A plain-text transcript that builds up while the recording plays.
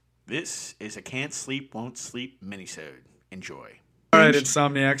This is a Can't Sleep, Won't Sleep minisode. Enjoy. All right,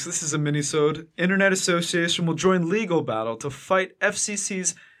 Insomniacs, this is a minisode. Internet Association will join legal battle to fight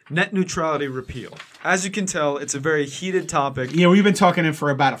FCC's net neutrality repeal. As you can tell, it's a very heated topic. Yeah, we've been talking it for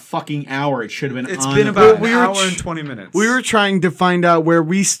about a fucking hour. It should have been It's been about an hour were and 20 minutes. We were trying to find out where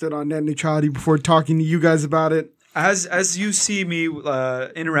we stood on net neutrality before talking to you guys about it. As you see me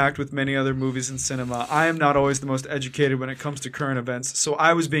interact with many other movies in cinema, I am not always the most educated when it comes to current events. So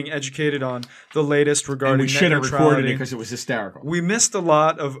I was being educated on the latest regarding we net should have recorded neutrality. it because it was hysterical. We missed a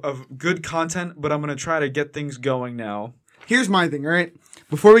lot of good content, but I'm going to try to get things going now. Here's my thing, all right?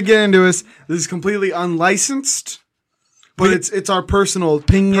 Before we get into this is completely unlicensed, but it's our personal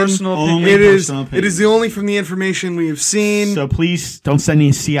opinion. Personal opinion. Only personal opinion. It is the only from the information we have seen. So please don't send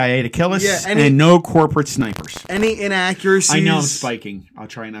any CIA to kill us, Yeah, and no corporate snipers. Any inaccuracies? I know I'm spiking. I'll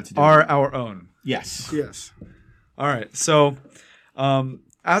try not to do Are that. our own. Yes. Yes. All right. So,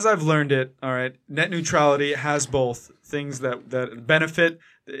 as I've learned it, all right, net neutrality has both things that benefit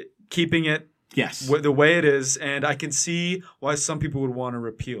keeping it Yes. the way it is, and I can see why some people would want to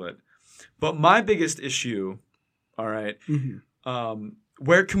repeal it. But my biggest issue, all right,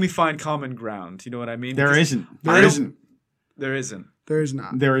 where can we find common ground? You know what I mean? There isn't. There isn't. There isn't. There is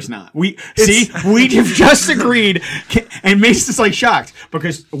not. There is not. We have just agreed, and Mace is like shocked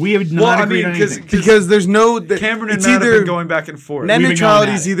because we have not agreed on anything. Because there's no Cameron and it's Matt have either been going back and forth. net We've been neutrality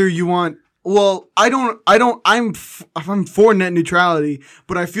going is at it. either you want. Well, I'm for net neutrality,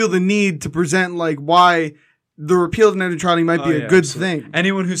 but I feel the need to present like why the repeal of net neutrality might be a good thing.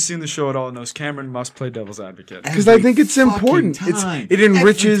 Anyone who's seen the show at all knows Cameron must play devil's advocate. Because I think it's Fucking important. time. It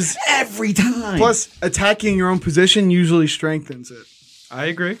enriches. every time. Plus, attacking your own position usually strengthens it. I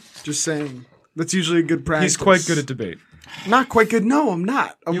agree. Just saying. That's usually a good practice. He's quite good at debate. Not quite good. No, I'm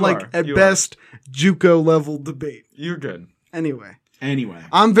not. I'm You like are. at You best JUCO level debate. You're good. Anyway. Anyway,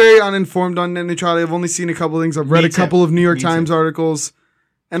 I'm very uninformed on net neutrality. I've only seen a couple things. I've read Me a couple too. of New York Me Times too. articles,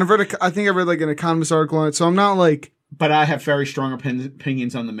 and I think I read like an Economist article on it. So I'm not like, but I have very strong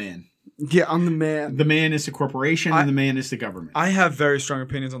opinions on the man. yeah, I'm the man. The man is the corporation, and the man is the government. I have very strong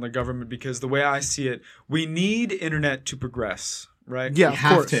opinions on the government because the way I see it, we need internet to progress, right? Yeah, You of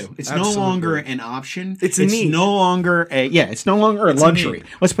have course. to. It's Absolutely. no longer an option. It's a need. no longer it's no longer a It's a luxury. need.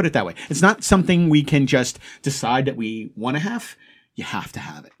 Let's put it that way. It's not something we can just decide that we want to have. You have to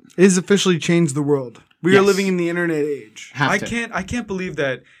have it. It has officially changed the world. We are Yes. living in the internet age, Have I to. can't believe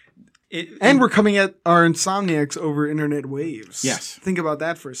that. and we're coming at our insomniacs over internet waves. Yes. Think about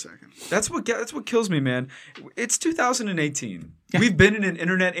that for a second. That's what kills me, man. It's 2018. Yeah. We've been in an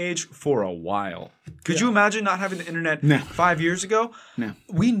internet age for a while. Could you imagine not having the internet No. 5 years ago? No.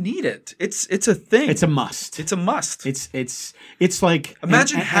 We need it. It's a thing. It's a must. It's a must. It's like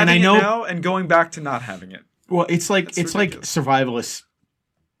Imagine and having I know, it now and going back to not having it. Well, it's like ridiculous. survivalists.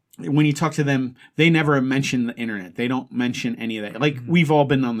 When you talk to them, they never mention the internet. They don't mention any of that. Like we've all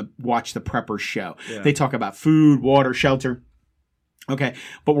been on the watch the Preppers show. Yeah. They talk about food, water, shelter. Okay,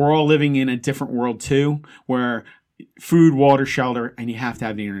 but we're all living in a different world too, where food, water, shelter, and you have to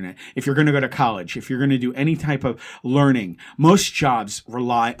have the internet. If you're going to go to college, if you're going to do any type of learning, most jobs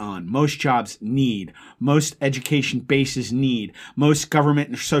rely on, most jobs need, most education bases need, most government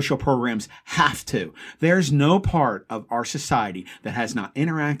and social programs have to. There's no part of our society that has not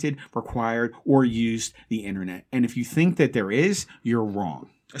interacted, required, or used the internet. And if you think that there is, you're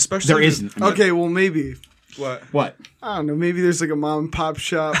wrong. Especially There the- isn't. I mean, Okay, well maybe. What? I don't know. Maybe there's like a mom and pop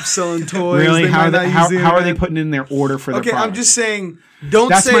shop selling toys. Really? They How might are they, not use the how are they internet. putting in their order for the Okay, product? I'm just saying. Don't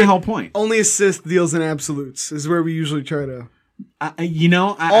That's say my whole point. Only assist deals in absolutes is where we usually try to. And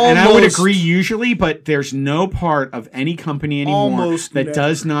I would Almost. agree usually, but there's no part of any company anymore Almost that never.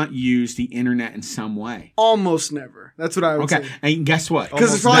 does not use the internet in some way. Almost never. That's what I would Okay, say. and guess what?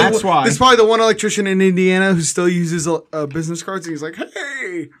 Because That's why, there's probably the one electrician in Indiana who still uses business cards, and he's like,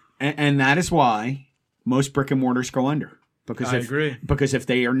 "Hey, and that is why most brick and mortars go under. Because I agree. Because if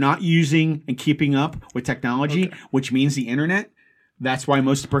they are not using and keeping up with technology, which means the internet, that's why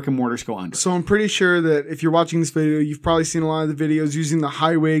most brick and mortars go under. So I'm pretty sure that if you're watching this video, you've probably seen a lot of the videos using the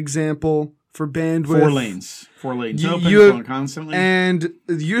highway example for bandwidth. 4 lanes You- open, you- flowing constantly. And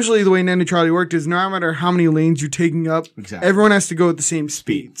usually the way net neutrality worked is no matter how many lanes you're taking up, Exactly. everyone has to go at the same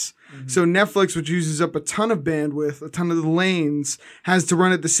speeds. So Netflix, which uses up a ton of bandwidth, a ton of the lanes, has to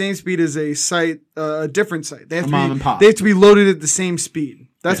run at the same speed as a site, a different site. They have to mom be, and pop. They have to be loaded at the same speed.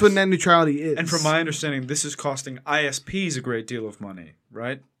 That's Yes. what net neutrality is. And from my understanding, this is costing ISPs a great deal of money,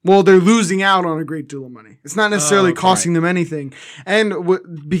 right? Well, they're losing out on a great deal of money. It's not necessarily costing them anything, and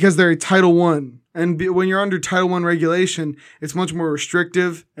because they're a Title One, and when you're under Title I regulation, it's much more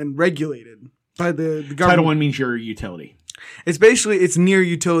restrictive and regulated by the government. Title 1 means you're a utility. It's basically it's near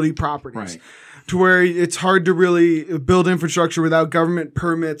utility properties, Right. to where it's hard to really build infrastructure without government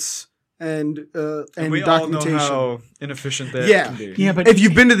permits and we documentation. all know how inefficient that Yeah. can be. Yeah, but If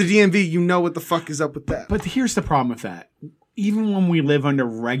you've been to the DMV, you know what the fuck is up with that. But here's the problem with that. Even when we live under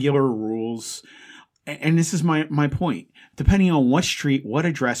regular rules, and this is my point, depending on what street, what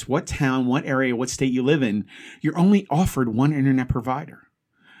address, what town, what area, what state you live in, you're only offered one internet provider.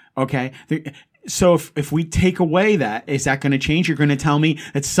 Okay? So if we take away that, is that going to change? You're going to tell me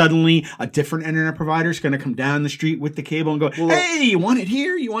that suddenly a different internet provider is going to come down the street with the cable and go, hey, you want it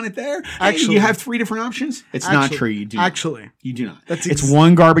here? You want it there? Actually- Hey, you have 3 different options? It's not true. You do not. Actually. You do not. That's it's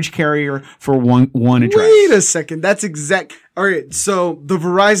one garbage carrier for one address. Wait a second. That's exact. All right. So the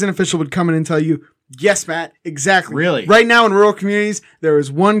Verizon official would come in and tell you, yes, Matt, exactly. Really? Right now in rural communities, there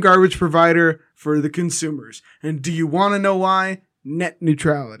is one garbage provider for the consumers. And do you want to know why? Net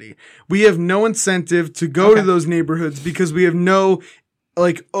neutrality. We have no incentive to go to those neighborhoods because we have no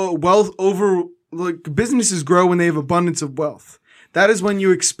wealth over businesses grow when they have abundance of wealth. That is when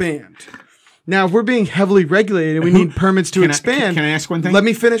you expand. Now, if we're being heavily regulated and we need permits to expand. Can I ask one thing? Let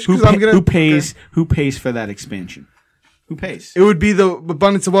me finish. Who 'cause I'm gonna, who pays for that expansion? Who pays? It would be the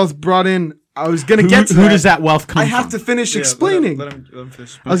abundance of wealth brought in. I was going to get to Who does that wealth come I from? have to finish Yeah, explaining. Let him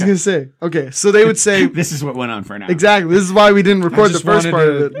finish. I was going to say. Okay, so they would say This is what went on for an hour. exactly. This is why we didn't record the first part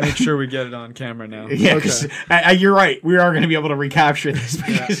of it. Make sure we get it on camera now. Yeah, 'cause, you're right. We are going to be able to recapture this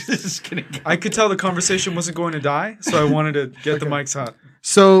because this is going to go. I could tell the conversation wasn't going to die, so I wanted to get the mics hot.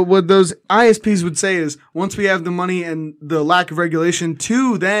 So what those ISPs would say is once we have the money and the lack of regulation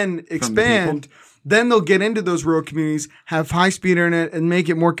to then expand, then they'll get into those rural communities, have high-speed internet, and make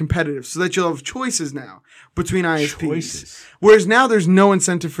it more competitive so that you'll have choices now between ISPs. Choices. Whereas now there's no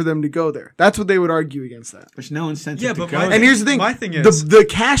incentive for them to go there. That's what they would argue against that. There's no incentive Yeah, to but go. my- there. And here's the thing. My thing is- the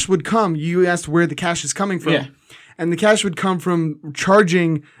cash would come. You asked where the cash is coming from. Yeah. And the cash would come from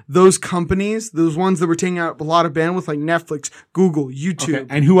charging those companies, those ones that were taking out a lot of bandwidth like Netflix, Google, YouTube. Okay,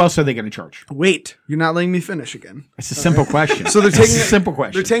 and who else are they going to charge? Wait, you're not letting me finish again. It's a simple question. So they're It's taking a simple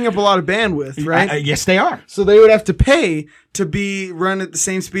question. They're taking up a lot of bandwidth, right? Yes, they are. So they would have to pay to be run at the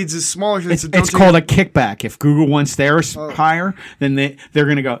same speeds as smaller. It's called a kickback. If Google wants theirs higher, then they're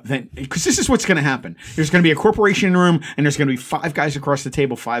going to go. Then because this is what's going to happen. There's going to be a corporation in the room, and there's going to be 5 guys across the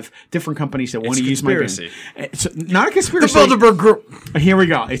table, 5 different companies that want to use my conspiracy. band. It's not a conspiracy. the Bilderberg Group. Here we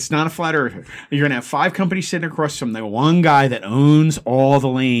go. It's not a flat earther. You're going to have 5 companies sitting across from the one guy that owns all the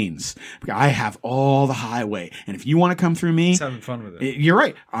lanes. I have all the highway, and if you want to come through me, He's having fun with it. you're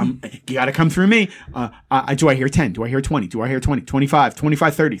right. You got to come through me. Do I hear 10? Do I hear 20? Do I hear 20? 25,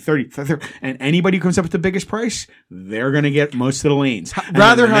 30. And anybody who comes up with the biggest price, they're going to get most of the lanes. And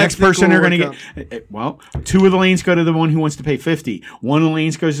rather then the how next people person they're work going to get. Well, 2 of the lanes go to the one who wants to pay 50. 1 of the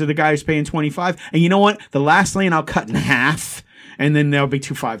lanes goes to the guy who's paying 25. And you know what? The last lane I'll cut in half. And then there'll be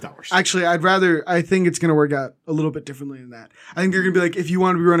 $5. Actually, I think it's going to work out a little bit differently than that. I think they're going to be like, if you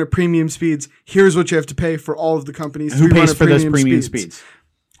want to be run at premium speeds, here's what you have to pay for all of the companies. Who to be run pays at for those premium speeds?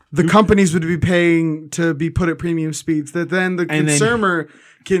 The companies would be paying to be put at premium speeds that then the consumer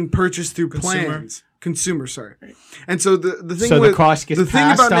can purchase through plans. Consumer, sorry. And so the thing So with the cost gets the thing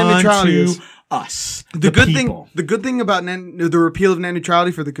passed about net on neutrality to is us, the good people. thing. The good thing about the repeal of net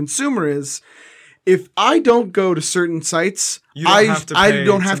neutrality for the consumer is, if I don't go to certain sites, You don't have to I pay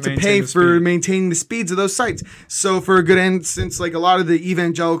don't to have to maintain pay the for speed. maintaining the speeds of those sites. So for a good instance, like a lot of the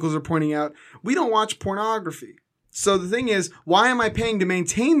evangelicals are pointing out, we don't watch pornography. So the thing is, why am I paying to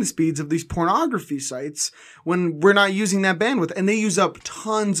maintain the speeds of these pornography sites when we're not using that bandwidth? And they use up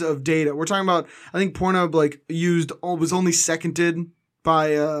tons of data. We're talking about, I think Pornhub was only seconded by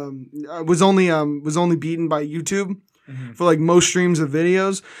was only beaten by YouTube. For like most streams of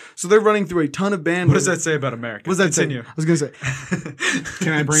videos. So they're running through a ton of bandwidth. What does that say about America? What does that Continue. say? I was going to say.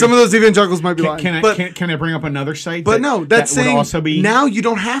 Can I bring Some of those evangelicals might be lying. Can I bring up another site? But no, that's that would saying also be now you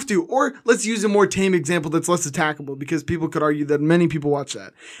don't have to. Or let's use a more tame example that's less attackable, because people could argue that many people watch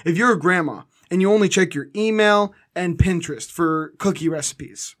that. If you're a grandma and you only check your email and Pinterest for cookie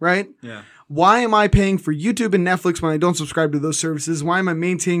recipes, right? Yeah. Why am I paying for YouTube and Netflix when I don't subscribe to those services? Why am I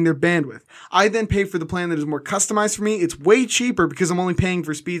maintaining their bandwidth? I then pay for the plan that is more customized for me. It's way cheaper because I'm only paying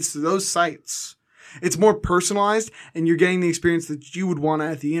for speeds to those sites. It's more personalized, and you're getting the experience that you would want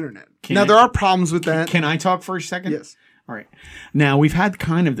at the internet. There are problems with that. Can I talk for a second? Yes. All right. Now, we've had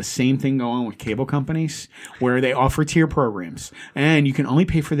kind of the same thing go on with cable companies where they offer tier programs, and you can only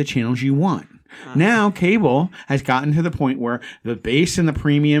pay for the channels you want. Now, cable has gotten to the point where the base and the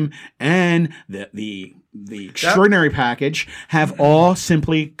premium and the extraordinary package have all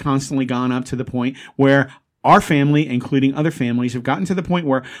simply constantly gone up to the point where our family, including other families, have gotten to the point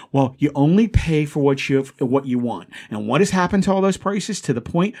where, well, you only pay for what you want. And what has happened to all those prices to the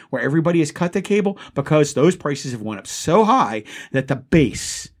point where everybody has cut the cable because those prices have went up so high that the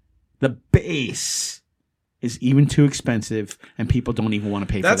base is even too expensive, and people don't even want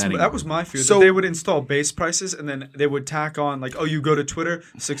to pay for that anymore. That was my fear. So- that they would install base prices, and then they would tack on like, oh, you go to Twitter,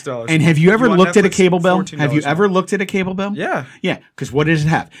 $6. And have you ever want looked at a Netflix? cable bill? $14 Have you a ever month. looked at a cable bill? Yeah. Yeah, because what does it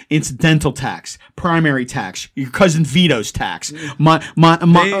have? It's dental tax, primary tax, your cousin Vito's tax,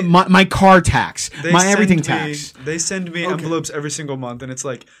 my car tax, They my send everything me- tax. They send me envelopes every single month, and it's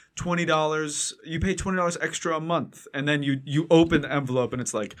like $20. You pay $20 extra a month, and then you open the envelope, and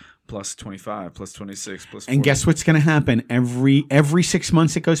it's like plus 25, plus 26, plus 40. And guess what's going to happen every 6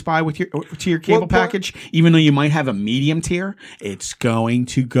 months it goes by with your cable What- package? Even though you might have a medium tier, it's going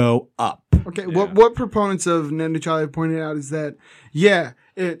to go up. Okay, what proponents of net neutrality have pointed out is that,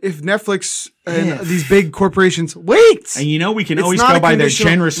 if Netflix and these big corporations wait, And you know we can It's always not go a by their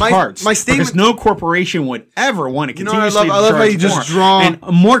conditional- generous my- hearts. my statement- because no corporation would ever want to You know what I continuously love? I love how you charge just more. draw- And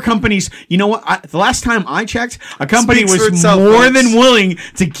more companies. You know what? The last time I checked, a company Speaks for was itself, more folks. than willing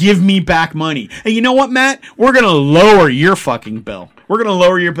to give me back money. And you know what, Matt? We're gonna lower your fucking bill. We're gonna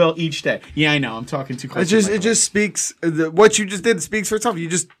lower your bill each day. Yeah, I know. I'm talking too close. it just speaks. What you just did speaks for itself. You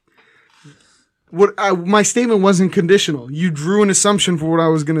just. My statement wasn't conditional. You drew an assumption for what I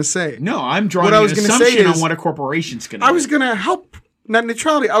was going to say. No, I'm drawing What I was an gonna say assumption on is- what a corporation's gonna. I do. was going to help net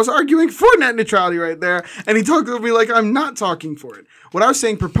neutrality. I was arguing for net neutrality right there, and he talked to me like I'm not talking for it. What I was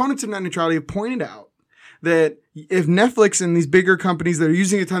saying, proponents of net neutrality have pointed out that if Netflix and these bigger companies that are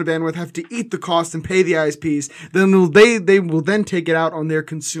using a ton of bandwidth have to eat the cost and pay the ISPs, then they will then take it out on their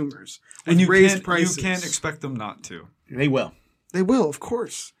consumers with and you raised prices. You can't expect them not to. They will. They will, of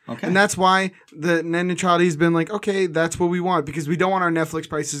course. Okay. And that's why the net neutrality has been like, okay, that's what we want, because we don't want our Netflix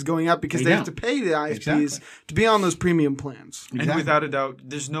prices going up because They they have don't. to pay the ISPs Exactly. to be on those premium plans. And without a doubt,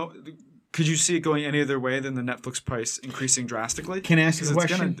 there's no. Could you see it going any other way than the Netflix price increasing drastically? Can I ask a 'Cause it's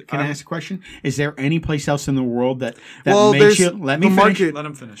question? gonna- Can I ask a question? Is there any place else in the world that Well, makes there's you let me the finish? market. Let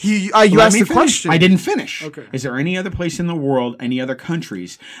him finish. You Let asked me the finish. question. I didn't finish. Okay. Is there any other place in the world, any other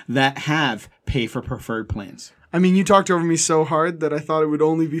countries that have pay for preferred plans? I mean, you talked over me so hard that I thought it would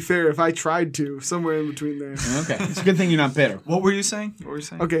only be fair if I tried to, somewhere in between there. Okay, it's a good thing you're not bitter. What were you saying?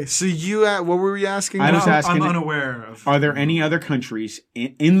 Okay, so what were we asking? I was now? asking- I'm unaware of. Are there any other countries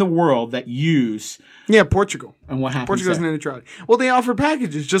in the world that use Yeah, Portugal. and what happens? Portugal's there? net neutrality. Well, they offer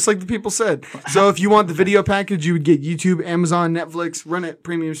packages, just like the people said. So if you want the video package, you would get YouTube, Amazon, Netflix, run at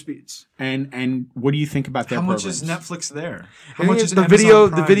premium speeds. And what do you think about their How much programs? is Netflix there? How And much is the Amazon video?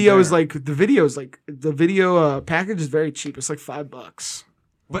 Prime The video is there? like the video package is very cheap. It's like $5.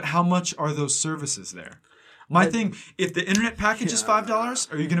 But how much are those services there? My thing, if the internet package is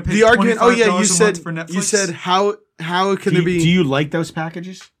 $5, are you going to pay The argument. Oh yeah, $25 you a said month for Netflix? you said how can do there you, be do you like those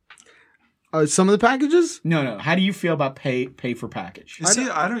packages? some of the packages? No. How do you feel about pay for package? See,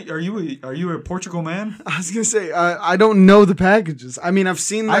 I don't. Are you a Portugal man? I was gonna say I don't know the packages. I mean, I've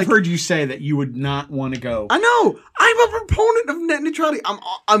seen. I've heard you say that you would not want to go. I know. I'm a proponent of net neutrality.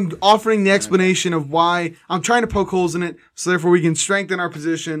 I'm offering the explanation of why I'm trying to poke holes in it, so therefore we can strengthen our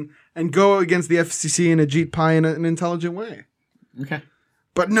position and go against the FCC and Ajit Pai in an intelligent way. Okay.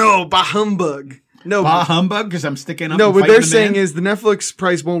 But no, bah humbug. No, Bah humbug, because I'm sticking up. no. and What fighting they're the saying man? is the Netflix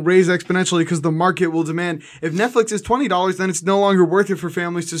price won't raise exponentially because the market will demand. If Netflix is $20, then it's no longer worth it for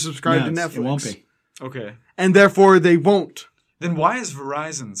families to subscribe to No, Netflix. it won't be. Okay. And therefore they won't. Then why is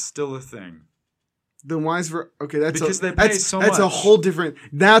Verizon still a thing? Then why is okay? That's Because they pay that's, so that's a much. whole different.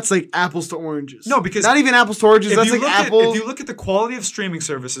 That's like apples to oranges. No, because not even apples to oranges. That's like Apple. If you look at the quality of streaming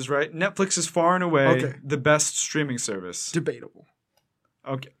services, right? Netflix is far and away Okay. the best streaming service. Debatable.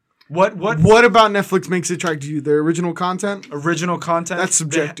 Okay. What What about Netflix makes it attractive to you? Their original content? original content? That's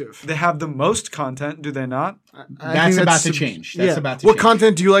subjective. They have the most content, do they not? I That's think about to change. That's about to What change.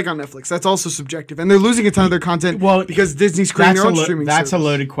 content do you like on Netflix? That's also subjective. And they're losing a ton of their content because Disney's creating their own streaming That's a service.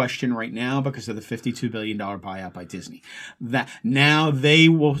 loaded question right now because of the $52 billion buyout by Disney. That now they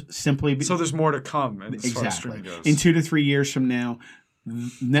will simply be So there's more to come as far as exactly streaming goes. in 2 to 3 years from now.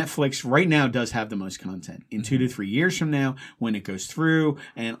 Netflix right now does have the most content. In 2 to 3 years from now, when it goes through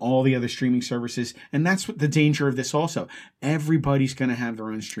and all the other streaming services, and that's what the danger of this also. Everybody's going to have their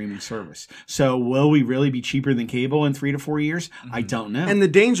own streaming service. So will we really be cheaper than cable in 3 to 4 years? I don't know. And the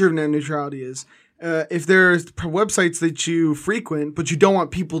danger of net neutrality is if there's websites that you frequent, but you don't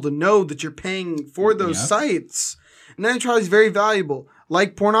want people to know that you're paying for those Yep. sites, net neutrality is very valuable.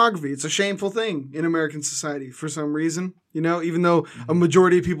 Like pornography, it's a shameful thing in American society for some reason. You know, even though a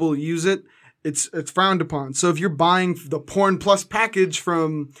majority of people use it, it's frowned upon. So if you're buying the Porn Plus package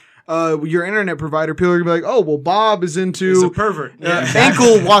from your internet provider, people are gonna be like, oh, well, Bob is He's a into pervert.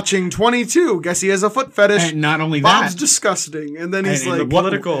 ankle watching 22. Guess he has a foot fetish. And not only Bob's that, disgusting. And then he's and like,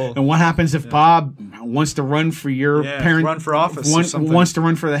 political. And what happens if Bob wants to run for your parent? Run for office or something. Wants to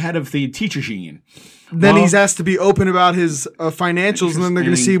run for the head of the teachers union. then Well, he's asked to be open about his financials, and then they're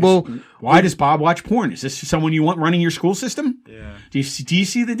going to see, well, why does Bob watch porn? Is this someone you want running your school system? Yeah. Do you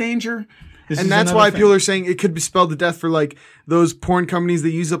see the danger? This is and that's another why thing. people are saying it could be spelled to death for like those porn companies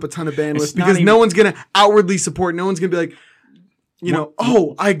that use up a ton of bandwidth It's not because no even- one's going to outwardly support. No one's going to be like, you know,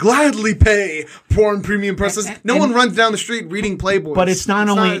 oh, I gladly pay porn premium prices. No one runs down the street reading Playboys. But it's not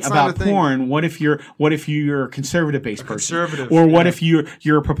only it's not about a thing. porn. What if you're a conservative based person, conservative, or what if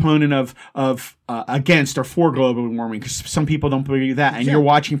you're a proponent of against or for global warming? Because some people don't believe that, and you're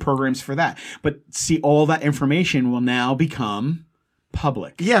watching programs for that. But see, all that information will now become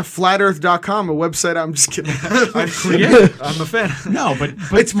public. Yeah, flatearth.com, a website. I'm just kidding. I'm a fan. No, but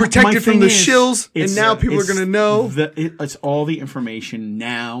It's protected my from thing the is, shills, and it's- now people are it's going to know. It's all the information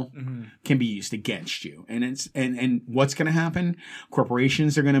now can be used against you, and it's and what's going to happen?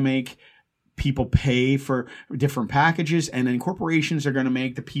 Corporations are going to make people pay for different packages, and then corporations are going to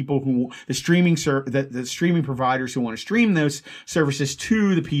make the people who the streaming providers who want to stream those services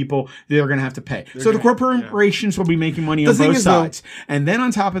to the people, they're going to have to pay. So the corporations will be making money on thing both is, though, sides, and then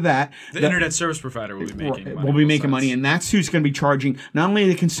on top of that, The internet service provider will be making money. We'll be making money, and that's who's going to be charging not only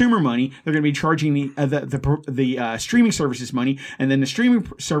the consumer money, they're going to be charging the streaming services money, and then the streaming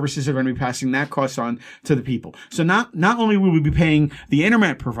services are going to be passing that cost on to the people. So not only will we be paying the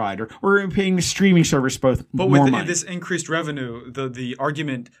internet provider, we're going to be paying the streaming service both But more with money. this increased revenue, the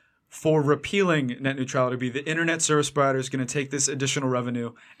argument for repealing net neutrality would be the internet service provider is going to take this additional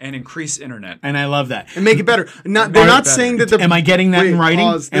revenue and increase internet. And I love that. And make it better. They're not better. saying that the. Am I getting that Wait, in writing?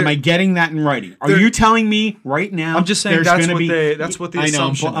 pause. Am I getting that in writing? Are they're- you telling me right now? I'm just saying there's that's gonna what be, that's what the I know.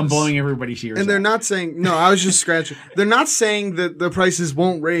 assumption I'm is. blowing everybody's ears. And they're out. not saying no. I was just scratching. They're not saying that the prices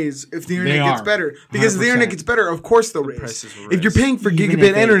won't raise if the internet They gets are. better. Because if the 100%. internet gets better, of course they'll raise. prices will If you're raise. paying for Even gigabit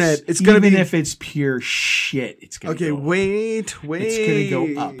if internet, it's going to even be if it's pure shit. It's going to okay. go up. Wait. It's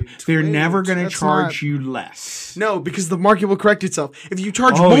going to go up. They're never going to That's charge not- you less. No, because the market will correct itself. If you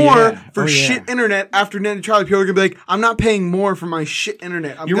charge Oh, more yeah. for Oh, yeah. shit internet after net neutrality, people are gonna be like, "I'm not paying more for my shit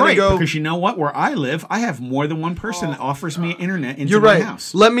internet." I'm You're gonna right, go. because you know what? Where I live, I have more than one person that offers me internet into You're my right.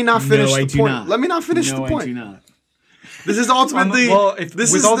 house. Let me not finish no, I the do point. not. Let me not finish no, the I point. do not. This is ultimately With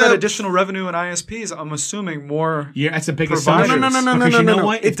is all that the- additional revenue in ISPs, I'm assuming more. Yeah, that's a big Providers. assumption. No, Because you know no.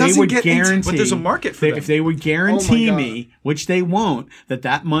 what? It If they doesn't would get into- guarantee, But there's a market for them. If they would guarantee God. me, which they won't,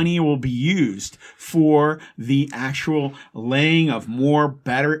 that money will be used for the actual laying of more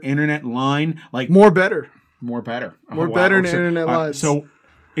better internet line, like more better. more better, More better So, internet lines. So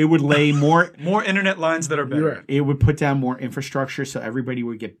it would lay more. More internet lines that are better. You're right. It would put down more infrastructure, so everybody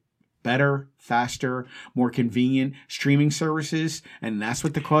would get better, faster, more convenient streaming services, and that's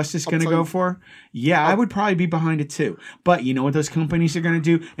what the cost is going to tell go you- for. Yeah, I would probably be behind it too. But you know what those companies are going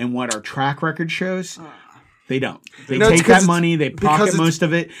to do, and what our track record shows? They don't. They No, it's take 'cause that it's- money, they because pocket it's- most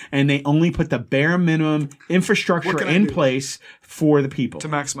of it, and they only put the bare minimum infrastructure What can I in do? place for the people. To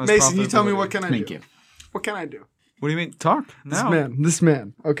maximize Mason, you tell me profitability. what can I Thank do? you. What can I do? What do you mean? Talk now. This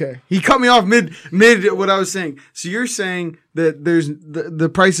man. Okay, he cut me off mid what I was saying. So you're saying that there's the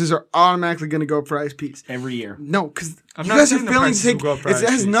prices are automatically going to go up for ISPs. Every year. No, because I'm you not guys are saying the failing to prices take. will go up for It has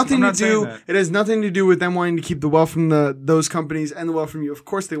ISPs. nothing I'm to not saying do. that. It has nothing to do with them wanting to keep the wealth from those companies and the wealth from you. Of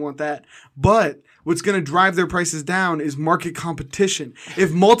course, they want that. But what's going to drive their prices down is market competition.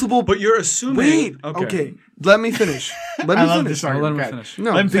 If multiple, But you're assuming. wait, okay. Let me finish. Let me I love finish. this argument. let him Okay. finish.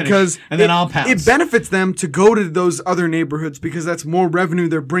 No, Let him finish, because and then it, I'll pounce. It benefits them to go to those other neighborhoods because that's more revenue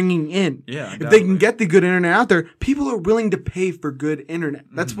they're bringing in. Yeah, if they undoubtedly. can get the good internet out there, people are willing to pay for good internet.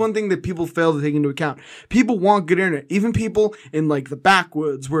 That's one thing that people fail to take into account. People want good internet. Even people in like the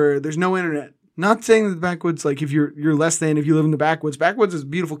backwoods where there's no internet. Not saying that the backwoods, like if you're less than if you live in the backwoods. Backwoods is a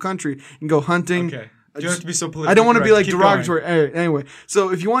beautiful country. You can go hunting. Okay. You don't have to be so political. I don't want to be like Keep derogatory. Anyway,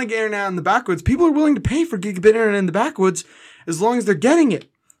 so if you want to get internet in the backwoods, people are willing to pay for gigabit internet in the backwoods as long as they're getting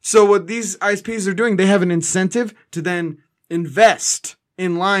it. So what these ISPs are doing, they have an incentive to then invest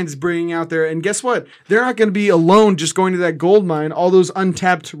in lines bringing out there. And guess what? They're not going to be alone just going to that gold mine, all those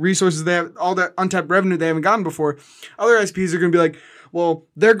untapped resources they have, all that untapped revenue they haven't gotten before. Other ISPs are going to be like, well,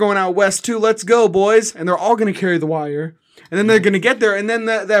 they're going out west too. Let's go, boys. And they're all going to carry the wire. And then they're going to get there. And then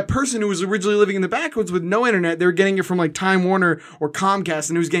that person who was originally living in the backwoods with no internet, they were getting it from like Time Warner or Comcast,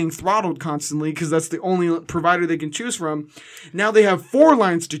 and it was getting throttled constantly because that's the only provider they can choose from. Now they have 4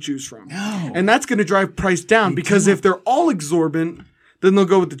 lines to choose from. No. And that's going to drive price down because if they're all exorbitant, then they'll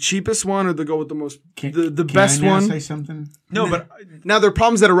go with the cheapest one, or they'll go with the most the Can best I now one. say something? No, but Now there are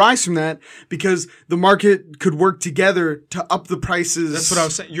problems that arise from that because the market could work together to up the prices. that's what I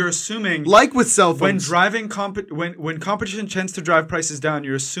was saying. You're assuming Like with cell when phones. driving when competition tends to drive prices down,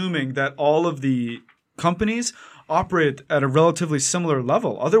 you're assuming that all of the companies operate at a relatively similar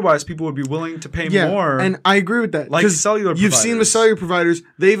level. Otherwise, people would be willing to pay more. and I agree with that. Like 'Cause cellular you've seen with providers. cellular providers,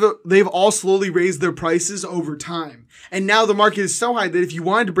 they've all slowly raised their prices over time, and now the market is so high that if you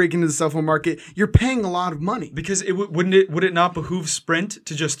wanted to break into the cell phone market, you're paying a lot of money. because would it not behoove Sprint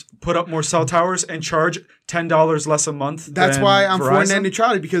to just put up more cell towers and charge $10 less a month? That's than why I'm for Verizon? net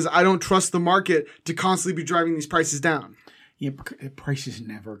neutrality, because I don't trust the market to constantly be driving these prices down. Yeah, prices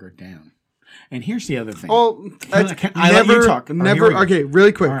never go down. And here's the other thing. Well, I let you talk. All right, never. here we go. Okay,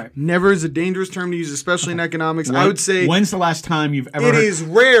 really quick. All right. Never is a dangerous term to use, especially in economics. I would say When's the last time you've ever it heard is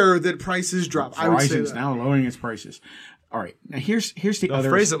rare that prices drop. I would say Verizon's that. now lowering its prices? All right. Now here's the They'll other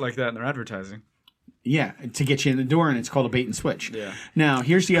phrase it like that in their advertising. Yeah, to get you in the door, and it's called a bait and switch. Yeah. Now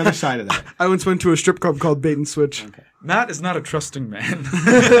here's the other side of that. I once went to a strip club called Bait and Switch. Matt is not a trusting man.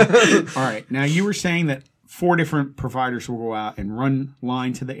 All right. Now you were saying that 4 different providers will go out and run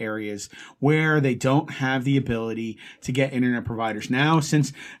line to the areas where they don't have the ability to get internet providers. Now,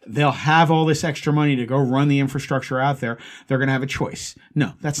 since they'll have all this extra money to go run the infrastructure out there, they're going to have a choice.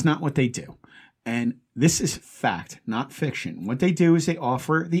 No, that's not what they do. And this is fact, not fiction. What they do is they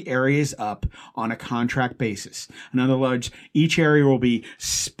offer the areas up on a contract basis. In other words, each area will be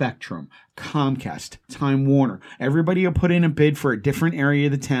Spectrum, Comcast, Time Warner. Everybody will put in a bid for a different area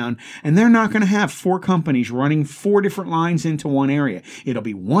of the town, and they're not going to have 4 companies running 4 different lines into one area. It'll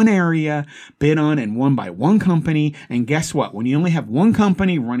be one area bid on and won by one company. And guess what? When you only have one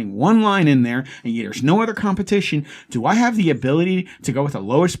company running one line in there and there's no other competition, do I have the ability to go with the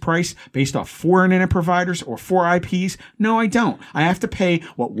lowest price based off 4 internet providers or 4 IPs? No, I don't. I have to pay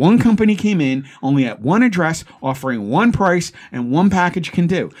what one company came in only at one address, offering one price and one package can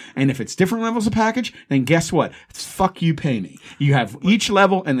do. And if it's different levels of package, then guess what? It's fuck you, pay me. You have each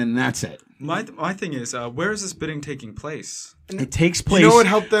level, and then that's it. My thing is, where is this bidding taking place? It takes place. You know what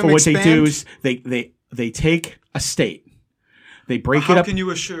helped them for what they do expand? is they take a state, they break How it up. can you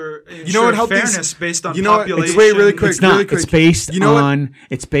assure know what helped fairness these- based on you know what? population? It's wait, really quick. It's not. really quick. It's based You know what? on.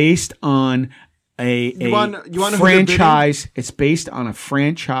 It's based on a wanna know who they're franchise. It's based on a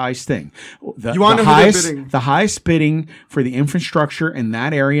franchise thing. You wanna know who they're bidding? The highest bidding for the infrastructure in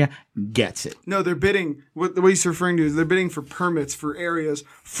that area gets it. No, they're bidding. What the way he's referring to is they're bidding for permits for areas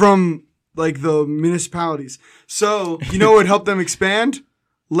from like the municipalities. So you know what would help them expand?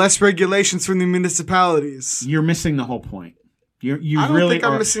 Less regulations from the municipalities. You're missing the whole point. You I don't really think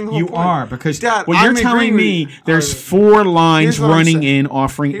I'm are. missing the whole You point. are, because Dad, what you're I'm telling agreeing me, with you. there's All right. 4 lines Here's what I'm running saying. in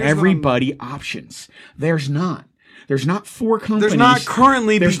offering Here's what I'm- everybody options. There's not. There's not 4 companies. There's not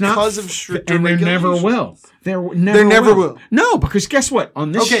currently There's because not, of stricter and there never regulations. will. There never will. No, because guess what?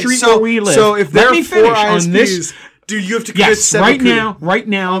 On this Okay, street so where we live, so if let there me are 4 finish. ISPs, On this, dude, you have to commit yes, 7 right coups.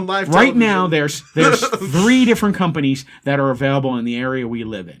 now, on live right now, television. there's 3 different companies that are available in the area we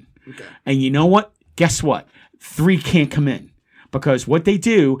live in. Okay. And you know what? Guess what? 3 can't come in. Because what they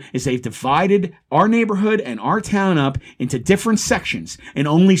do is they've divided our neighborhood and our town up into different sections, and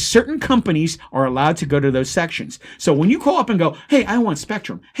only certain companies are allowed to go to those sections. So when you call up and go, hey, I want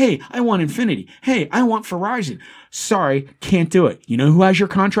Spectrum. Hey, I want Infinity. Hey, I want Verizon. Sorry, can't do it. You know who has your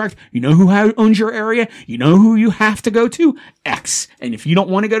contract? You know who owns your area? You know who you have to go to? X. And if you don't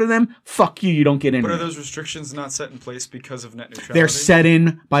want to go to them, fuck you. You don't get in. But are those restrictions not set in place because of net neutrality? They're set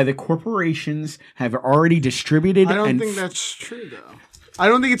in by the corporations, have already distributed. I don't and think that's true, though. I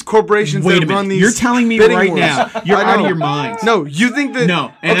don't think it's corporations Wait that a minute. run these. You're telling me bidding right wars. now you're I out of know. your mind. No, you think that.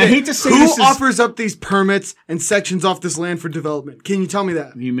 No, and I hate to say who this is- offers up these permits and sections off this land for development? Can you tell me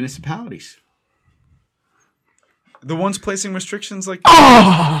that? The municipalities. The ones placing restrictions like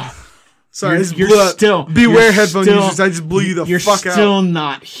Sorry, I just You're blew up. still Beware you're headphone still- users. I just blew you the You're fuck still out.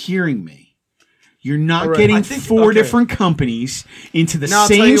 not hearing me. You're not right. getting I think- 4 okay. different companies into the Now, I'll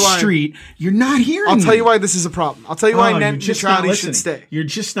tell same you why. street. You're not hearing I'll me. tell you why this is a problem. I'll tell you why Oh, net you're just not neutrality should listening. stay. You're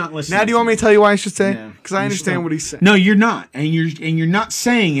just not listening. Now, do you want me to tell you why I should stay? Yeah. Because I You understand still- what he's saying. No, you're not, and you're not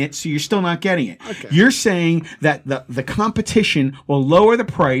saying it, so you're still not getting it. Okay. You're saying that the competition will lower the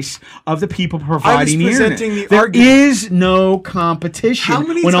price of the people providing the internet. presenting the There argument. is no competition How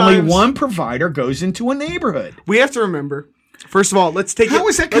many when only times- one provider goes into a neighborhood. We have to remember. First of all, let's take How it.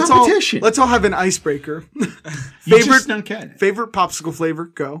 is that let's all- competition? Let's all have an icebreaker. You favorite just don't get it. favorite popsicle flavor?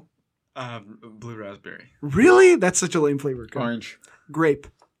 Go. blue raspberry. Really? That's such a lame flavor. Go. Orange. Grape.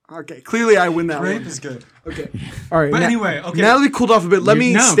 Okay, clearly I win that Grape one. is good. Okay. All right. But anyway, okay. Now that we cooled off a bit, let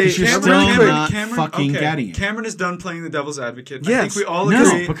me No, state 'cause you're really still quick. not fucking okay. getting it. Cameron is done playing the devil's advocate. I Yes. think we all No,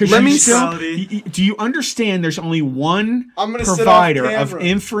 agree. because Let you me still. neutrality. Do you understand? There's only one I'm gonna sit off provider of camera.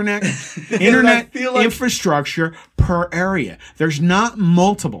 internet feel like- infrastructure per area. There's not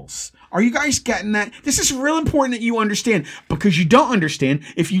multiples. Are you guys getting that? This is real important that you understand, because you don't understand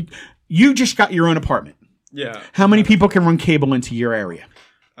if you just got your own apartment. Yeah. How many people can run cable into your area?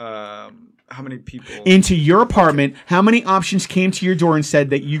 How many people? Into your apartment, how many options came to your door and said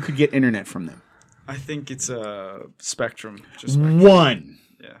that you could get internet from them? I think it's a spectrum. Just spectrum. One,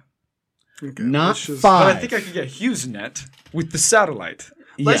 Okay, not let's just- five. But I think I could get HughesNet with the satellite.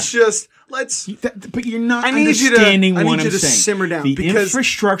 Let's But you're not I need you to- understanding I what need I'm you to saying. simmer down, The because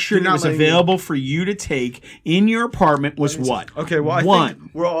infrastructure you're that not was letting me. available for you to take in your apartment was what? Okay, well, I One.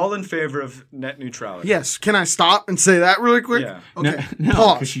 think we're all in favor of net neutrality. Yes. Can I stop and say that really quick? Yeah. Okay. No,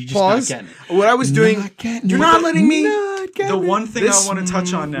 Pause. 'cause you're just Pause. not getting it. What I was doing. Not getting You're it. not letting me. Not getting The it. one thing I want to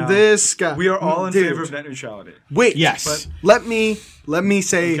touch on now. This guy. We are all in Dude. favor of net neutrality. Wait. Yes. But- Let me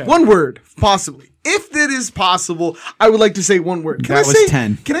say Okay. one word, possibly. If it is possible, I would like to say one word. Can That I was say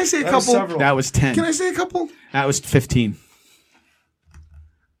 10. Can I say a That was couple? several. That was 10. Can I say a couple? That was 15.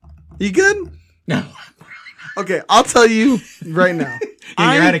 You good? No. Okay, I'll tell you right now.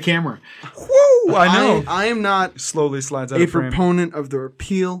 And you're out of camera. Woo, I know. I am not Slowly slides out a of frame. proponent of the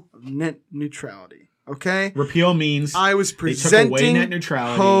repeal of net neutrality. Okay? Repeal means I was they presenting took away net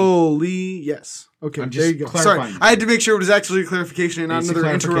neutrality. Holy yes. Okay, I'm there just you go. Sorry, clarifying. I had to make sure it was actually a clarification and not It's a another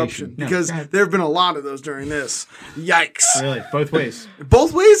clarification. interruption No, because go ahead. there have been a lot of those during this. Yikes! Really, both ways.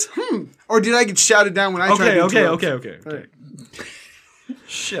 Both ways? Or did I get shouted down when I tried to interrupt? Okay.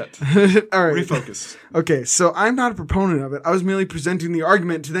 Shit. All right. Refocus. Okay, so I'm not a proponent of it. I was merely presenting the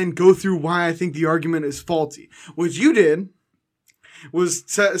argument to then go through why I think the argument is faulty. What you did was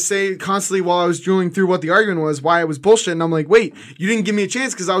say constantly while I was drilling through what the argument was, why it was bullshit. And I'm like, wait, you didn't give me a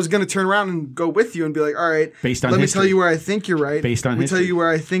chance because I was going to turn around and go with you and be like, all right, Based on let me history. tell you where I think you're right. Based on Let me tell history. you where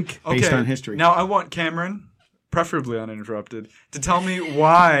I think. Based on history. Now I want Cameron, preferably uninterrupted, to tell me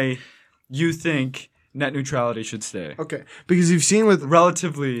why you think net neutrality should stay. Okay, because you've seen with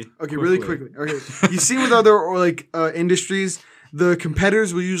Relatively. Okay, really quickly. Okay, you've seen with other industries, the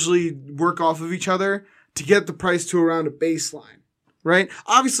competitors will usually work off of each other to get the price to around a baseline, right?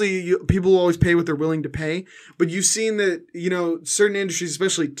 Obviously, people will always pay what they're willing to pay, but you've seen that certain industries,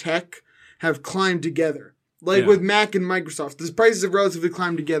 especially tech, have climbed together. Like Yeah. with Mac and Microsoft, the prices have relatively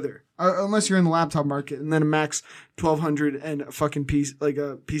climbed together. Unless you're in the laptop market, and then a Mac's $1,200 and a fucking piece like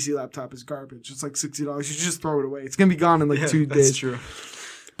a PC laptop is garbage. It's like $60. You should just throw it away. It's gonna be gone in like 2 That's days. true.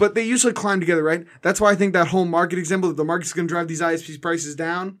 But they usually climb together, right? That's why I think that whole market example that the market's going to drive these ISPs prices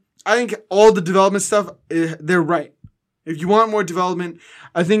down. I think all the development stuff, they're right. If you want more development,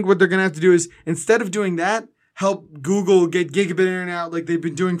 I think what they're going to have to do is instead of doing that, help Google get gigabit internet out like they've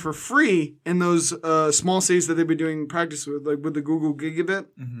been doing for free in those small cities that they've been doing practice with, like with the Google gigabit,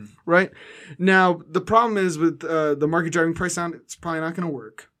 right? Now, the problem is with the market driving price down, it's probably not going to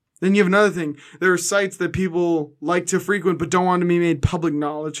work. Then you have another thing. There are sites that people like to frequent but don't want to be made public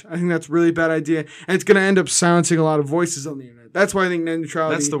knowledge. I think that's a really bad idea. And it's going to end up silencing a lot of voices on the internet. That's why I think net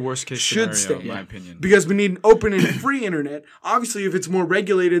neutrality That's the worst case should scenario, stay. in my opinion. Because we need an open and free internet. Obviously, if it's more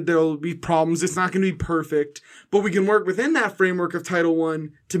regulated, there'll be problems. It's not going to be perfect. But we can work within that framework of Title I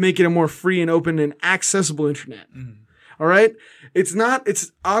to make it a more free and open and accessible internet. All right? It's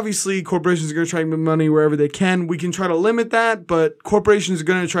obviously corporations are going to try to make money wherever they can. We can try to limit that, but corporations are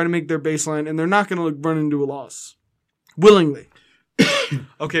going to try to make their baseline, and they're not going to run into a loss willingly.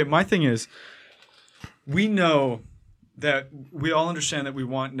 Okay, my thing is, we know that we all understand that we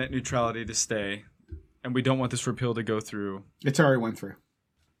want net neutrality to stay, and we don't want this repeal to go through. It's already went through.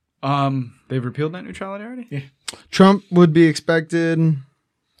 They've repealed net neutrality already? Yeah. Trump would be expected.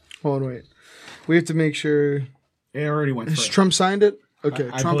 Hold on, wait. We have to make sure. It already went Has through. Trump signed it? Okay,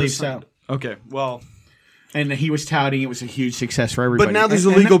 I Trump believe has signed so. it. Okay, well, And he was touting it was a huge success for everybody. But now there's a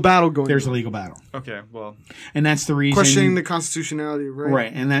And legal battle going There's a on. legal battle. well, And that's the reason. Questioning the constitutionality, right?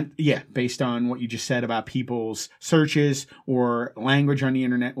 Right. And that, based on what you just said about people's searches or language on the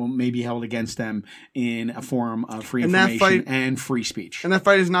internet will may be held against them in a form of free And that information fight- and free speech. And that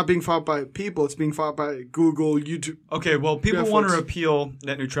fight is not being fought by people. It's being fought by Google, YouTube. okay, well, people Yeah, want to folks. repeal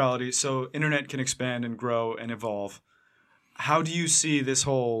net neutrality so internet can expand and grow and evolve. How do you see this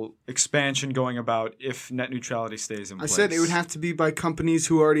whole expansion going about if net neutrality stays in I place? said it would have to be by companies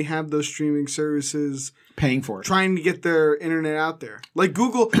who already have those streaming services Paying for it. trying to get their internet out there. Like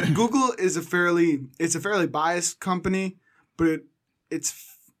Google, Google is a fairly biased company, but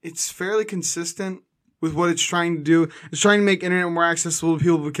it's fairly consistent with what it's trying to do. It's trying to make internet more accessible to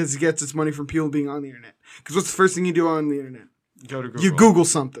people because it gets its money from people being on the internet. Because what's the first thing you do on the internet? Go to Google. You Google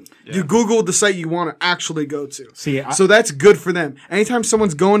something. Yeah. You Google the site you want to actually go to. See, So that's good for them. Anytime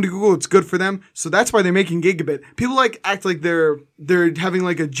someone's going to Google, it's good for them. So that's why they're making gigabit. People act like they're having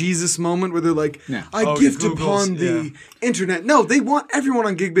like a Jesus moment where they're like, Yeah. I gift upon the internet. No, they want everyone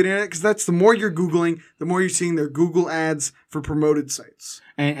on gigabit internet because that's the more you're Googling, the more you're seeing their Google ads for promoted sites.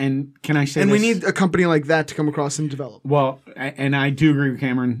 and can I say And this? we need a company like that to come across and develop. Well, and I do agree with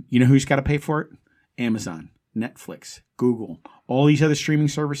Cameron. You know who's got to pay for it? Amazon, Netflix, Google, all these other streaming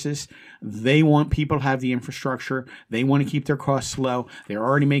services. They want people to have the infrastructure. They want to keep their costs low. They're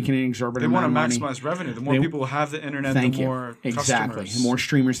already making an They exorbitant want amount to of money. maximize revenue. The more people have the internet, Thank the you. more Exactly. customers. The more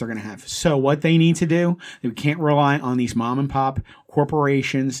streamers they're going to have. So what they need to do, they can't rely on these mom and pop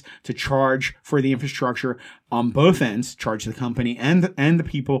corporations to charge for the infrastructure on both ends, charge the company and the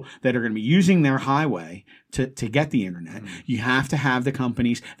people that are going to be using their highway to get the internet. You have to have the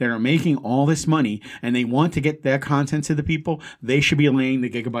companies that are making all this money and they want to get their content to the people. They should be laying the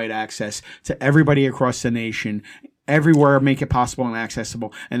gigabyte access to everybody across the nation. Everywhere, make it possible and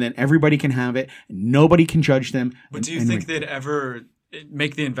accessible, and then everybody can have it. Nobody can judge them. But do you think they'd ever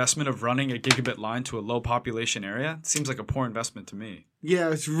make the investment of running a gigabit line to a low population area? It seems like a poor investment to me.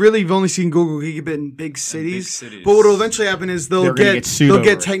 Yeah, it's really, you've only seen Google Gigabit in big cities. cities. But what will eventually happen is They're they'll gonna get sued over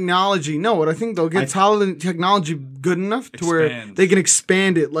get it. technology. No, what I think they'll get technology good enough to where Expand. they can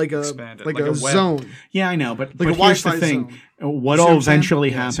expand it like a Like a web. zone. Yeah, I know, but Like a here's the Wi-Fi thing: zone. what See will what I'm saying? eventually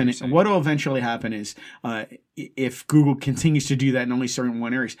Yeah, I see happen? what you're saying. What will eventually happen is if Google continues to do that in only certain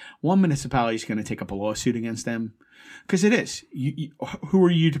one areas, one municipality is going to take up a lawsuit against them because it is. Who are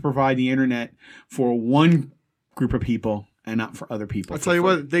you to provide the internet for one group of people and not for other people? I'll tell you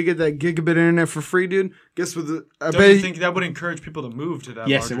what, they get that gigabit internet for free, dude. Guess what? I Don't bet you think that would encourage people to move to that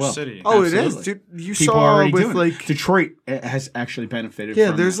Yes, it larger will. city? Oh, it Absolutely. is, dude. You People saw are already with doing it. like Detroit has actually benefited. yeah,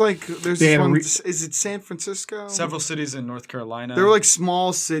 from there's that. there's They this had a one. re- Is it San Francisco? Several cities in North Carolina. There were like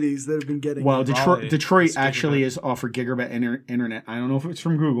small cities that have been getting. Well, it. Raleigh Detroit is actually gigabit. has offered gigabit internet. I don't know if it's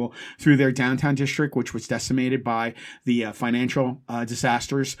from Google through their downtown district, which was decimated by the financial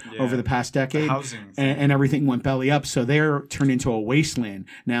disasters over the past decade, housing and everything went belly up. So they're turned into a wasteland.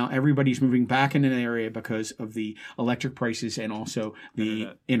 Now everybody's moving back into the area because of the electric prices and also the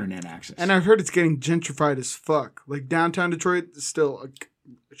internet access. And I've heard it's getting gentrified as fuck. Like downtown Detroit is still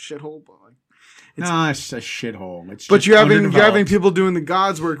a shithole, but like. No, it's a shithole. It's But just you're having underdeveloped. people doing the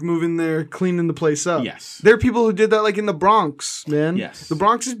God's work, moving there, cleaning the place up. Yes. There are people who did that like in the Bronx, man. Yes. The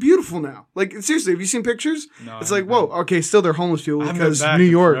Bronx is beautiful now. Like seriously, have you seen pictures? No, It's I like, haven't. whoa, okay, still they're homeless people I haven't because been back New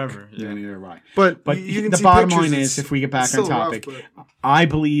in York. forever. Yeah, Yeah. neither have I. But But you can the see bottom pictures, line is, it's- if we get back it's on still rough, topic, but- I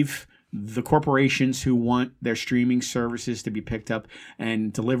believe the corporations who want their streaming services to be picked up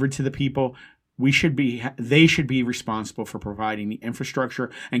and delivered to the people, they should be responsible for providing the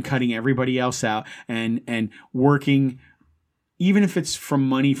infrastructure and cutting everybody else out and working, even if it's from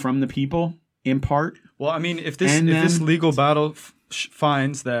money from the people in part. Well, I mean, if this legal battle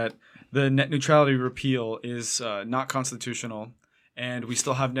finds that the net neutrality repeal is not constitutional and we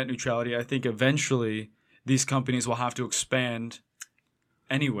still have net neutrality, I think eventually these companies will have to expand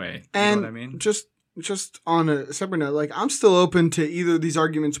anyway. You And know what I mean? just on a separate note, like I'm still open to either of these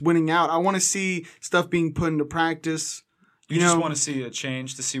arguments winning out. I want to see stuff being put into practice. You just want to see a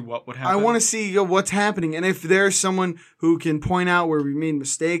change to see what would happen. I want to see what's happening, and if there's someone who can point out where we made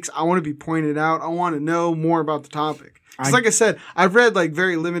mistakes, I want to be pointed out. I want to know more about the topic. Because, like I said, I've read like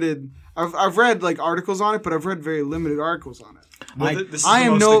very limited. I've read like articles on it, but I've read very limited articles on it. Well, this is I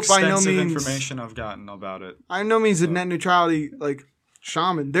the am most by no extensive means information I've gotten about it. I no means a net neutrality like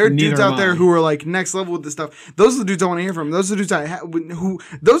shaman. There are Neither dudes am out there I. who are like next level with this stuff. Those are the dudes I want to hear from. Those are the dudes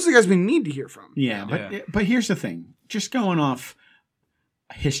those are the guys we need to hear from. Yeah, but here's the thing. Just going off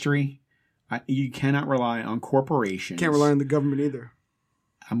history, you cannot rely on corporations. Can't rely on the government either.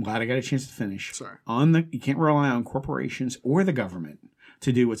 I'm glad I got a chance to finish. Sorry. You can't rely on corporations or the government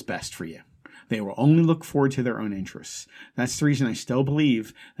to do what's best for you. They will only look forward to their own interests. That's the reason I still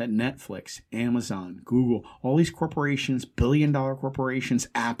believe that Netflix, Amazon, Google, all these corporations, billion-dollar corporations,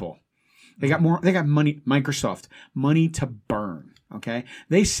 Apple, they got money, Microsoft, money to burn. Okay?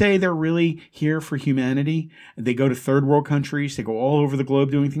 They say they're really here for humanity. They go to third world countries. They go all over the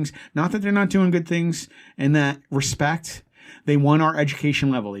globe doing things. Not that they're not doing good things in that respect. They want our education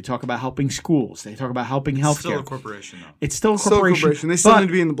level. They talk about helping schools. They talk about helping healthcare. Still a corporation, though. It's still a Still a corporation. They still but, need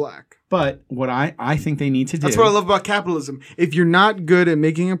to be in the black. But what I think they need to do. That's what I love about capitalism. If you're not good at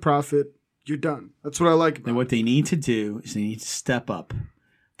making a profit, you're done. That's what I like about And it. what they need to do is they need to step up,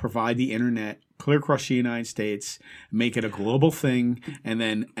 provide the internet clear across the United States, make it a global thing, and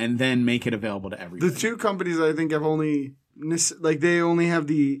then make it available to everybody. The two companies I think have only they only have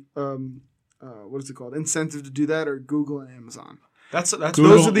the what is it called, incentive to do that are Google and Amazon. That's Google,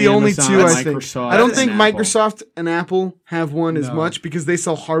 those are the only Amazon, two I think. Microsoft, I don't think and Apple. Microsoft and Apple have one as No. much because they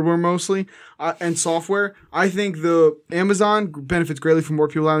sell hardware mostly and software. I think the Amazon benefits greatly from more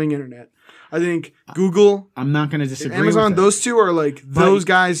people having internet. I think Google, I'm not going to disagree Amazon, with that. those two are like those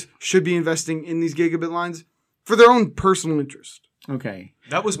guys should be investing in these gigabit lines for their own personal interest. Okay.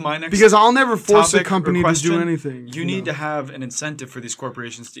 That was my next Because I'll never force a topic or company to question. do anything. You need to have an incentive for these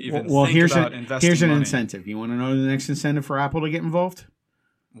corporations to even Well, think here's about investing here's an money. incentive. You want to know the next incentive for Apple to get involved?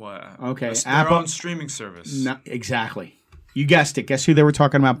 What? Okay, Their Apple- own streaming service. No, exactly. You guessed it. Guess who they were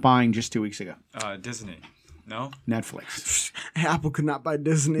talking about buying just 2 weeks ago? Disney. No? Netflix. Apple could not buy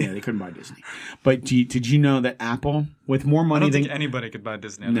Disney. Yeah, they couldn't buy Disney. But did you know that Apple, with more I money don't than think anybody could buy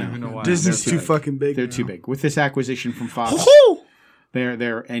Disney. I No. don't even know why. Disney's They're too too fucking big. they're now. too big. With this acquisition from Fox, Woohoo!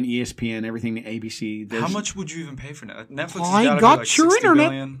 they're and ESPN, everything, the ABC. How much would you even pay for Netflix? Netflix I has gotta got be like your 60 internet.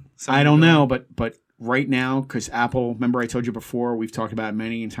 billion, I 70 don't billion. know, but right now, because Apple, remember I told you before, we've talked about it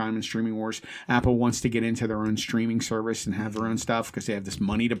many times in Streaming Wars, Apple wants to get into their own streaming service and have their own stuff because they have this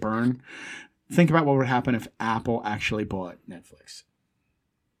money to burn. Think about what would happen if Apple actually bought Netflix.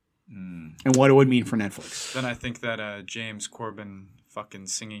 And what it would mean for Netflix. Then I think that James Corbin fucking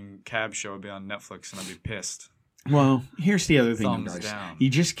singing cab show would be on Netflix, and I'd be pissed. Well, here's the other thing, you Thumbs guys. down. You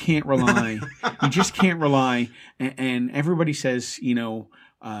just can't rely. You just can't rely. And everybody says, the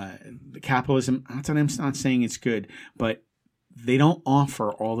capitalism. I'm not saying it's good, but they don't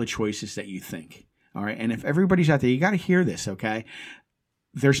offer all the choices that you think. All right, and if everybody's out there, you got to hear this, okay?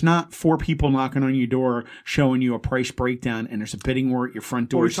 There's not 4 people knocking on your door showing you a price breakdown, and there's a bidding war at your front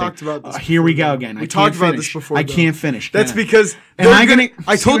door. Well, we saying, talked about this here we before, go though. again. We I talked can't about finish. this before, I though. can't finish. That's Yeah. because Am they're I gonna, gonna-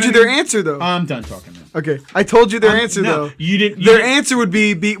 I told see you what I their mean? answer though. I'm done talking now. Okay, I told you their answer No, though. you didn't. Their answer would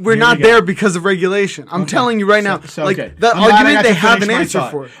be we're Here not we go. there because of regulation. I'm telling you right now. So, like okay. that I'm glad I argument, got they to have finish an my answer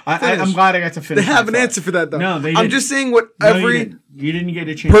thought. for it. I'm Finish. glad I got to finish. They have my an thought. answer for that though. No, they I'm didn't. just saying what No, you every didn't. You didn't get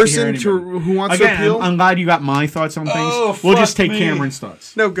a chance person to hear anybody. who wants to Again, appeal. I'm glad you got my thoughts on things. Oh, we'll just fuck take me. Cameron's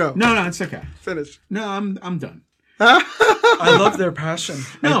thoughts. No, go. No, it's okay. Finish. No, I'm done. I love their passion.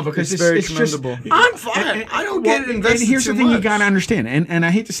 No, because it's very it's just. commendable. I'm fine. I don't get invested And here's too the thing you much. got to understand, and I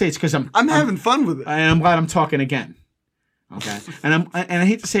hate to say it's because I'm having fun with it. I'm glad I'm talking again. Okay, and I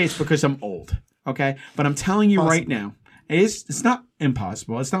hate to say it's because I'm old. Okay, but I'm telling you right now, it's not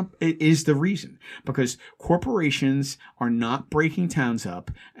impossible. It is the reason, because corporations are not breaking towns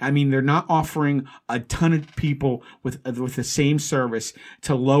up. I mean, they're not offering a ton of people with the same service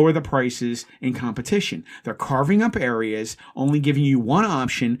to lower the prices in competition. They're carving up areas, only giving you one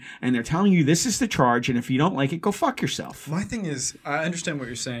option, and they're telling you this is the charge, and if you don't like it, go fuck yourself. My thing is, I understand what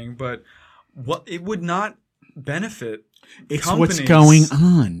you're saying, but what it would not benefit. It's companies. what's going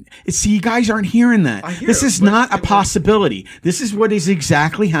on. See, you guys aren't hearing that. I hear This it, is but not a it would- possibility. This is what is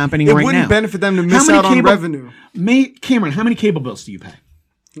exactly happening It right wouldn't now. benefit them to How miss many out on cable- revenue. Cameron, how many cable bills do you pay?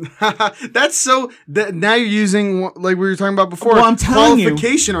 That's so. That now you're using like we were talking about before. Well, I'm telling you-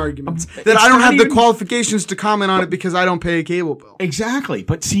 qualification arguments that It's I don't not have the even- qualifications to comment on it because I don't pay a cable bill. Exactly.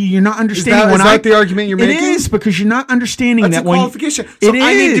 But see, you're not understanding Is when that the argument you're making? It is, because you're not understanding That's that a when qualification. So It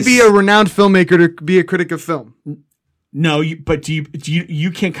I need to is. be a renowned filmmaker to be a critic of film. No, but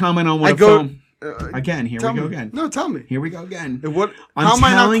you can't comment on what I a go- film. Again, here we Tell go me. again. No, tell me. Here we go again. What? I'm How am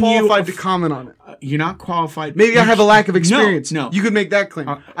I not telling you qualified a to comment on it? You're not qualified. Maybe I have a lack of experience. No. You could make that claim.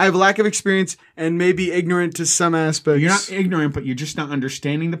 I have a lack of experience and maybe ignorant to some aspects. You're not ignorant, but you're just not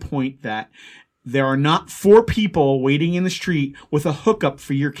understanding the point that there are not 4 people waiting in the street with a hookup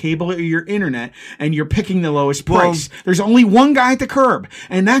for your cable or your internet, and you're picking the lowest price. There's only one guy at the curb,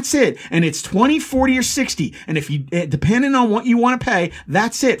 and that's it. And it's 20, 40, or 60. And if you, depending on what you want to pay,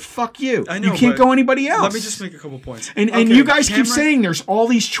 that's it. Fuck you. I know, you can't but go anybody else. Let me just make a couple points. And Okay, you guys keep Cameron- saying there's all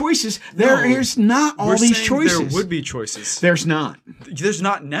these choices. There No. is not all We're these saying choices. There would be choices. There's not. There's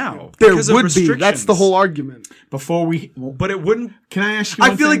not now. There because of would be. That's the restrictions. whole argument. Before we, But it wouldn't. can I ask you? I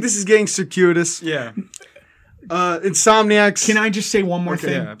one feel thing? like this is getting circuitous. Yeah. Insomniacs. Can I just say one more Okay,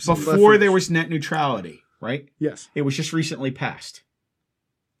 thing? yeah, absolutely. Before there was net neutrality, right? Yes. It was just recently passed.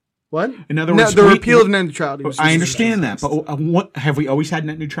 What? In other No, words, the repeal of net neutrality. was I just- understand that, but what, have we always had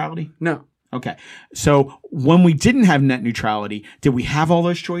net neutrality? No. Okay, so when we didn't have net neutrality, did we have all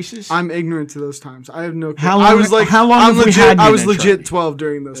those choices? I'm ignorant to those times. I have no. How I long- was like, how long I'm have we legit, had I net was legit neutrality? 12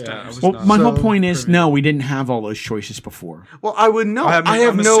 during those Yeah, I times. was well, not. my So- whole point is, no, we didn't have all those choices before. Well, I would know. I'm I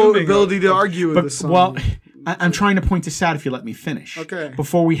have no assuming, ability to argue with But this. well, I'm trying to point this out. If you let me finish, Okay.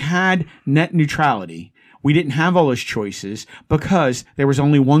 Before we had net neutrality, we didn't have all those choices because there was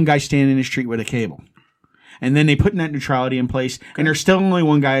only one guy standing in the street with a cable. And then they put net neutrality in place, and there's still only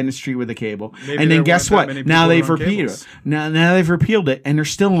one guy in the street with a cable. Maybe and then guess what? Now they've on repeated cables. it. Now they've repealed it, and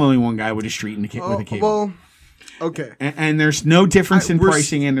there's still only one guy with a street with a cable. Well, okay. And there's no difference in we're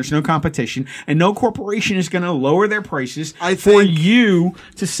pricing, and there's no competition, and no corporation is going to lower their prices I for think- you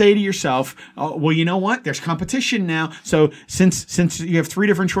to say to yourself, oh, well, you know what? There's competition now, so since you have 3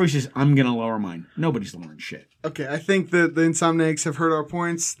 different choices, I'm going to lower mine. Nobody's lowering shit. Okay, I think that the Insomniacs have heard our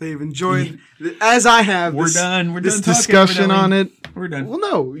points. They've enjoyed, as I have. We're this, done. We're this done talking, discussion on evidently. it. We're done. Well,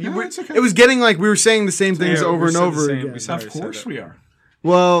 no, No, it's okay. it was getting like we were saying the same things Yeah, over we and said the over same- again. we said- Of course we are.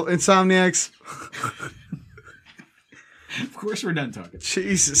 Well, Insomniacs, Of course we're done talking.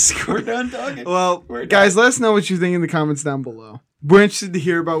 Jesus We're Christ. done talking. Well, We're guys, let us know what you think in the comments down below. We're interested to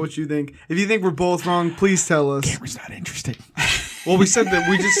hear about what you think. If you think we're both wrong, please tell us. Cameron's not interested. Well, we said that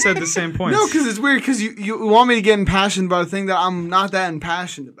we just said the same points. No, because it's weird because you want me to get impassioned about a thing that I'm not that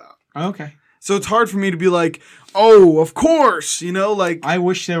impassioned about. Okay. So it's hard for me to be like, oh, of course, like I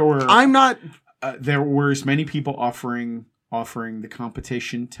wish there were. I'm not. There were as many people offering the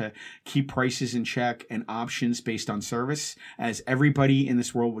competition to keep prices in check and options based on service as everybody in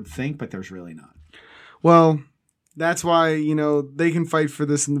this world would think, but there's really not. Well, that's why, they can fight for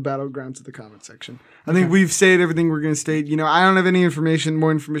this in the battlegrounds of the comment section. I think we've stated everything we're going to state. I don't have any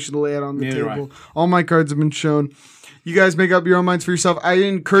more information to lay out on the Neither do table. All my cards have been shown. You guys make up your own minds for yourself. I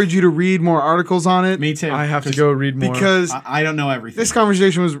encourage you to read more articles on it. Me too. I have to go read more. Because I don't know everything. this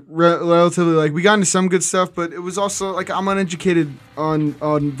conversation was relatively we got into some good stuff, but it was also I'm uneducated on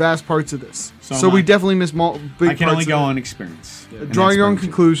vast parts of this. So So am we I. definitely missed big I can parts only of go it. on experience. And Draw that's your own my opinion.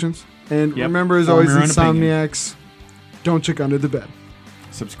 conclusions. And Yep. remember, as Form always, your own opinion. Insomniacs, don't check under the bed.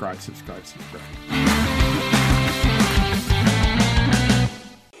 Subscribe.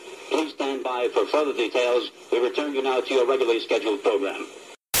 Please stand by for further details. We return you now to your regularly scheduled program.